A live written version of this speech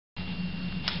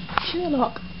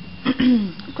Sherlock,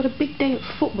 I've got a big day at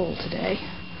football today,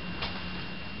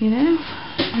 you know,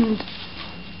 and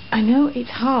I know it's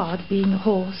hard being the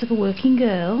horse of a working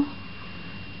girl,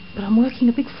 but I'm working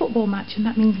a big football match, and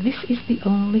that means this is the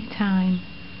only time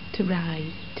to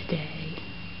ride today.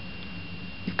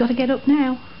 You've got to get up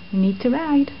now. We need to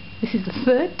ride. This is the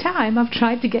third time I've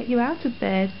tried to get you out of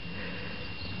bed.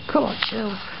 Come on,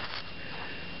 Sherlock.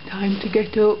 Time to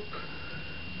get up.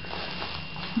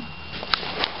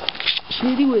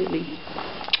 Shirley whirly.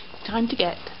 Time to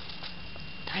get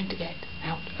out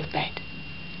of bed.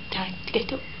 Time to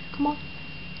get up. Come on.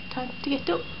 Time to get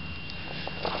up.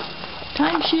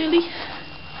 Time, Shirley.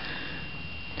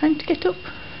 Time to get up.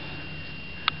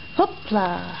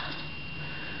 Hoopla.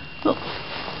 Look,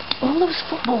 all those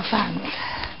football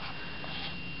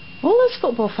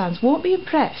fans won't be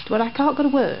impressed when I can't go to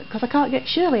work because I can't get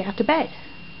Shirley out of bed.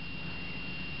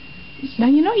 Now,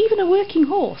 you're not even a working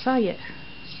horse, are you?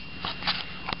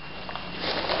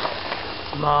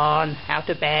 Come on, out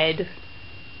of bed.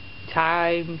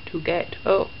 Time to get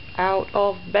up out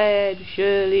of bed,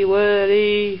 Shirley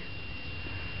whirly.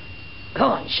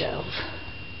 Come on, Shells.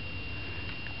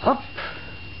 Up.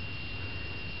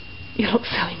 You look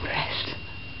so impressed.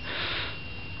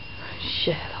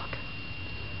 Sherlock.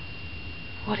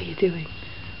 What are you doing?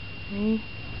 Eh?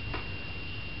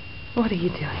 What are you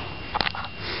doing?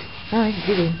 How are you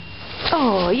doing?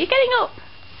 Oh, you're getting up.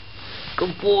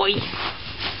 Good boy.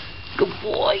 Good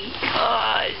boy.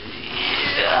 Oh,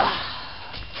 yeah.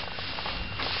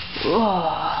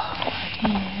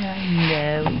 I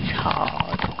know it's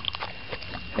hard.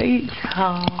 It's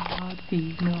hard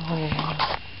being a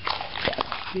horse.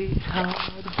 It's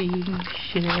hard being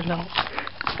Sherlock.